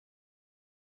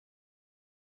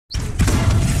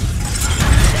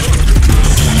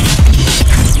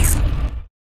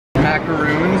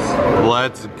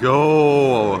Let's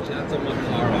go.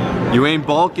 You ain't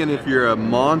bulking if you're a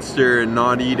monster and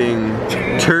not eating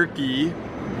turkey,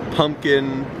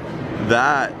 pumpkin,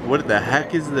 that. What the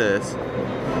heck is this?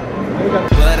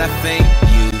 But I think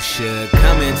you should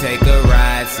come and take a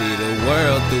ride. See the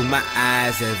world through my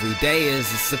eyes. Every day is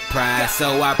a surprise.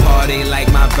 So I party like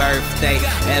my birthday.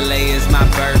 LA is my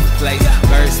birthplace.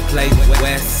 First place,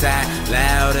 west side,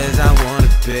 loud as I wanna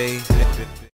be.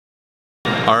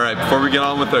 Alright, before we get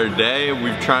on with our day,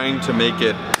 we're trying to make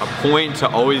it a point to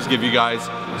always give you guys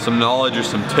some knowledge or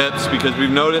some tips, because we've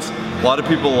noticed a lot of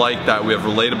people like that. We have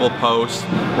relatable posts,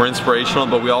 we're inspirational,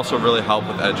 but we also really help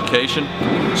with education.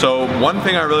 So one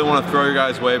thing I really want to throw your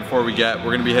guys' way before we're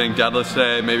going to be hitting deadlifts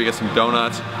today, maybe get some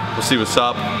donuts, we'll see what's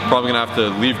up. Probably gonna have to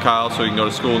leave Kyle so he can go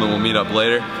to school and then we'll meet up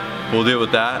later. We'll deal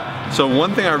with that. So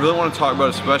one thing I really want to talk about,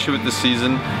 especially with this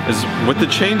season, is with the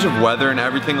change of weather and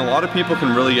everything, a lot of people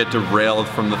can really get derailed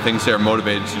from the things they are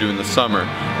motivated to do in the summer.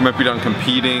 You might be done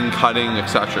competing, cutting,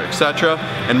 etc., etc.,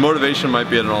 and motivation might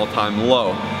be at an all-time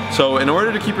low. So in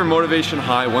order to keep your motivation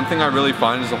high, one thing I really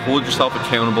find is to hold yourself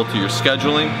accountable to your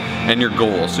scheduling and your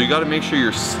goals. So you gotta make sure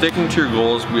you're sticking to your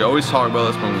goals. We always talk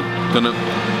about this, but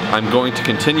I'm going to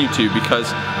continue to,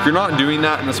 because if you're not doing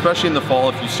that, and especially in the fall,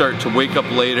 if you start to wake up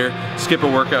later, skip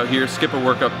a workout here, skip a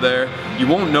workout there, you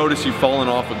won't notice you've fallen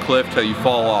off a cliff till you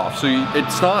fall off. So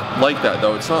it's not like that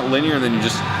though. It's not linear and then you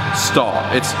just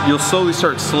stop. You'll slowly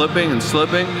start slipping and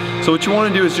slipping. So what you want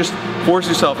to do is just force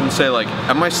yourself and say, like,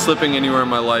 am I slipping anywhere in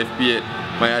my life, be it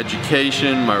my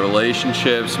education, my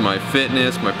relationships, my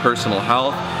fitness, my personal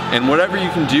health, and whatever you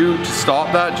can do to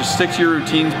stop that, just stick to your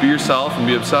routines, be yourself, and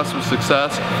be obsessed with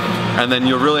success, and then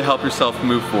you'll really help yourself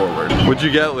move forward. What'd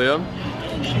you get, Liam?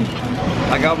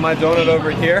 I got my donut over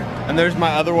here, and there's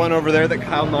my other one over there that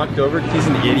Kyle knocked over. He's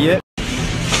an idiot.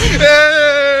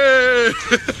 Hey!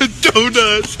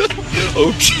 Donuts!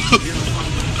 Okay.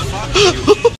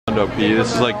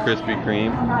 This is like Krispy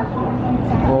Kreme.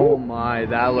 Oh my,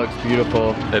 that looks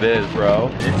beautiful. It is,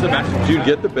 bro. It's the best. Dude,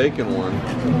 get the bacon one.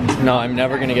 No, I'm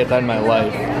never gonna get that in my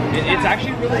life. It's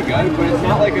actually really good, but it's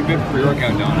not like a good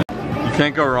pre-workout donut. You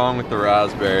can't go wrong with the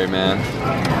raspberry, man.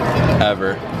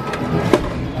 Ever.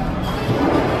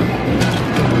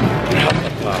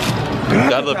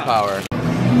 Deadlift power.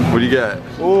 What do you get?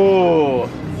 Ooh.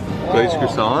 Glazed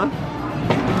croissant?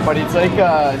 But it's like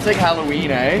Halloween,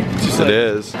 eh? It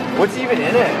is. What's even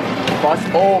in it?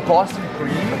 Boston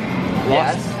cream?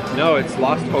 Yes. No, it's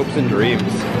Lost Hopes and Dreams.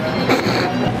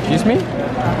 Excuse me?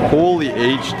 Holy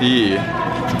HD.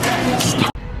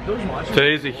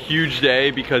 Today's a huge day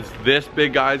because this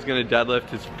big guy is gonna deadlift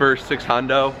his first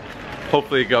 600.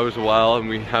 Hopefully it goes well and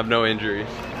we have no injuries.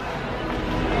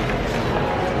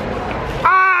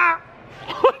 Ah!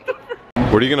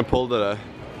 What are you gonna pull today?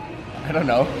 I don't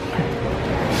know.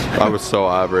 I was so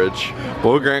average.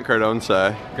 What would Grant Cardone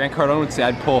say? Grant Cardone would say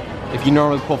I'd pull, if you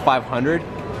normally pull 500,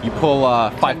 you pull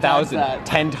 5,000,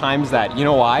 10 times that. You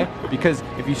know why? Because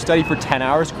if you study for 10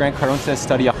 hours, Grant Cardone says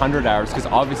study 100 hours, because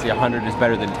obviously 100 is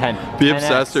better than 10. Be 10x.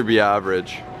 obsessed or be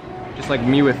average? Just like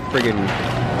me with friggin'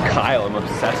 Kyle, I'm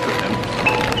obsessed with him.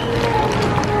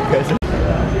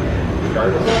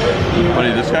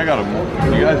 Buddy, this guy got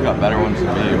you guys got better ones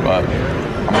than me, but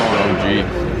I'm an OG.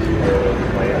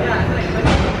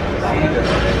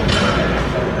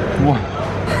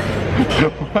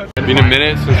 It's been a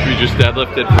minute since we just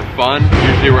deadlifted for fun.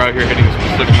 Usually we're out here hitting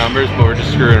specific numbers, but we're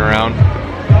just screwing around.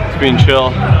 It's been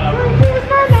chill.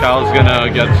 Kyle's gonna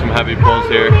get some heavy pulls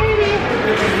here.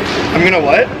 I'm gonna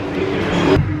what?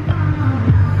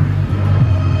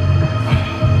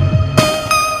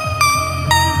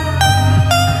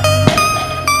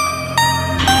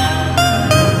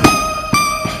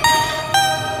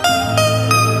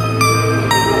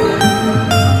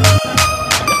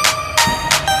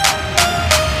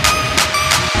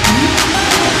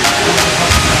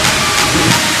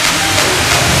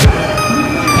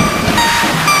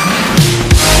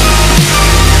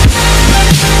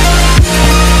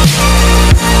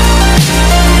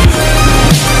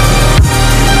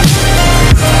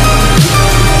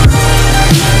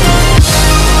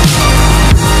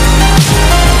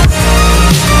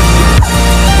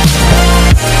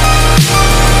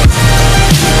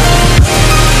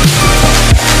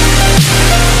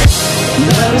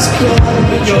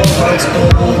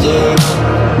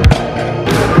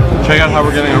 Check out how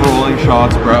we're getting rolling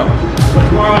shots, bro.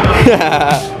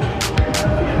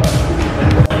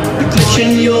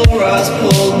 Glitching your eyes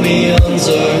pulled me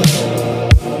under,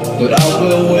 but I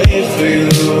will wait for you.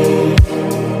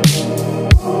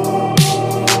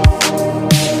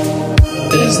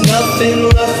 There's nothing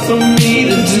left for me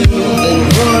to do than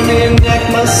run and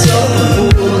act myself a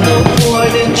fool. No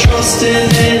point in in trusting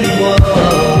anyone.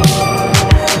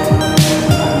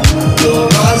 Your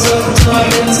eyes of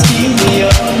diamonds keep me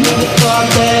up. Never thought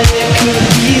that it could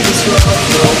be this rough.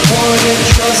 No point in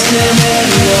trusting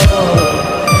anyone.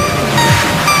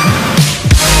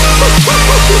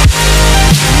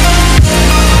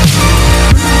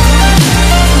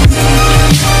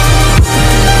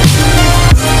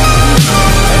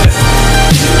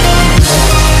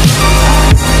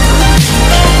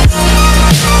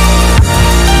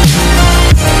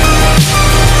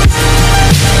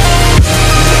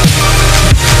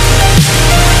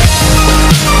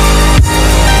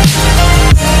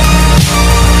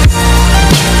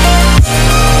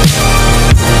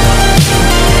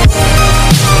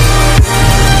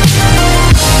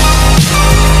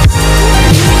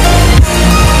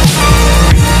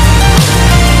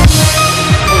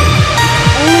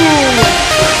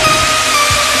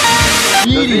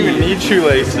 Doesn't even need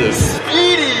shoelaces.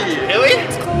 Speedy! Really?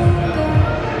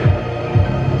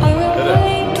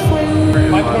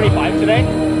 525 today?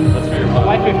 Let's figure it out.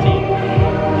 515.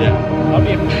 Yeah. That'll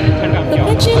be a 10-pound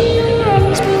jump.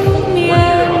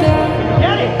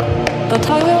 But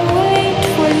I will wait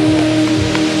for you.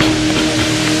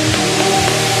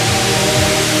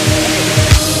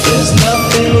 There's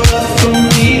nothing left for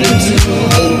me to do.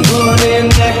 I'm running,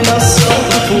 act myself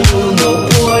a fool. No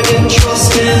point in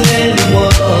trusting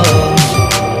anyone.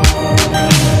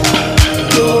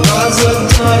 Your eyes of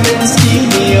diamonds keep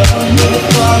me up. Never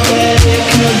thought that it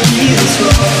could be this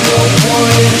rough. No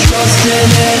point in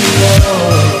trusting anyone.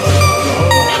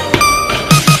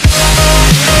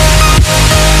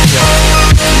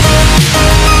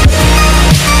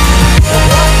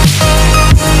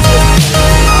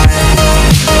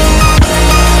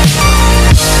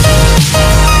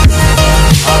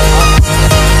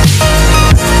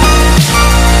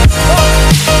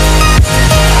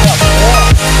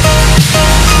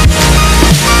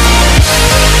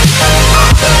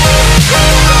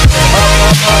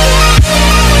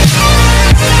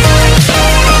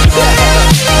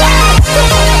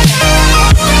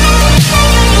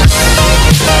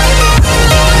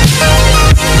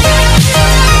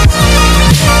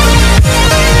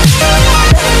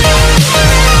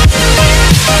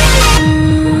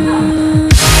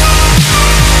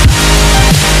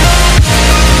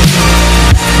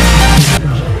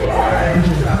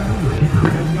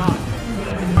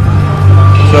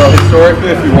 So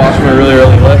historically, if you watch my really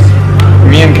early lifts,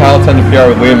 me and Kyle tend to PR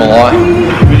with Liam a lot.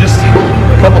 We just,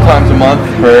 a couple times a month,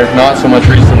 or not so much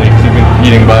recently because he's been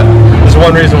competing, but there's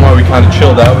one reason why we kind of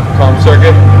chilled out with the comp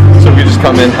circuit. So we could just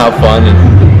come in, have fun, and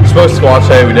we're supposed to squat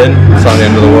today, we didn't. It's not the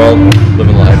end of the world,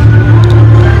 living life.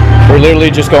 We're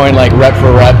literally just going like rep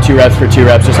for rep, 2 reps for 2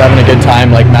 reps, just having a good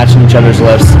time, like matching each other's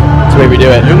lifts. That's the way we do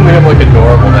it. You and Liam look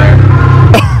adorable there.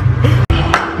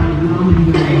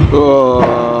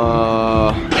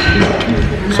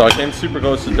 So I came super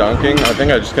close to dunking. I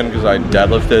think I just couldn't because I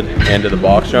deadlifted and did the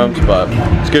box jumps, but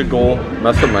it's a good goal.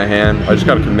 Messed up my hand. I just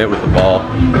got to commit with the ball.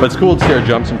 But it's cool to see our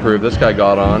jumps improve. This guy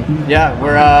got on. Yeah,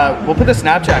 we'll put the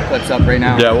Snapchat clips up right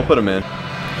now. Yeah, we'll put them in.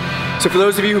 So for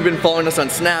those of you who've been following us on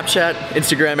Snapchat,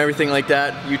 Instagram, everything like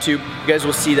that, YouTube, you guys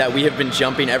will see that we have been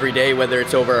jumping every day, whether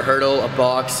it's over a hurdle, a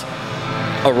box,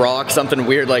 a rock, something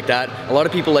weird like that. A lot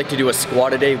of people like to do a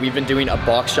squat a day. We've been doing a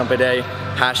box jump a day,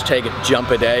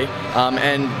 #jump a day.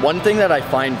 And one thing that I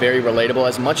find very relatable,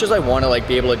 as much as I want to like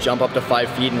be able to jump up to 5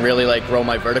 feet and really like grow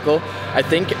my vertical, I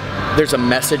think there's a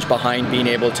message behind being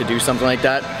able to do something like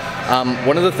that.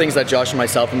 One of the things that Josh and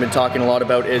myself have been talking a lot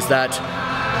about is that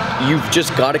you've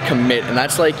just got to commit, and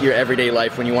that's like your everyday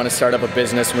life when you want to start up a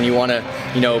business, when you want to,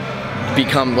 you know,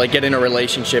 become like get in a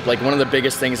relationship. Like one of the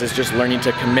biggest things is just learning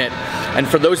to commit. And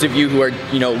for those of you who are,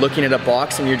 you know, looking at a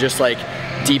box and you're just like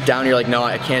deep down you're like, no,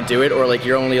 I can't do it, or like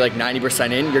you're only like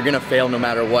 90% in, you're gonna fail no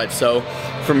matter what. So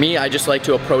for me, I just like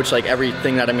to approach like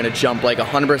everything that I'm gonna jump like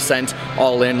 100%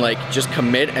 all in, like just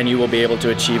commit and you will be able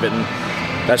to achieve it. And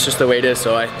that's just the way it is.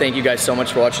 So I thank you guys so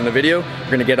much for watching the video.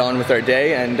 We're gonna get on with our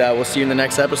day, and we'll see you in the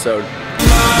next episode.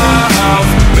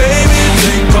 Baby,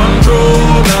 take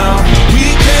control now.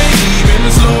 We can't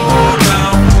even slow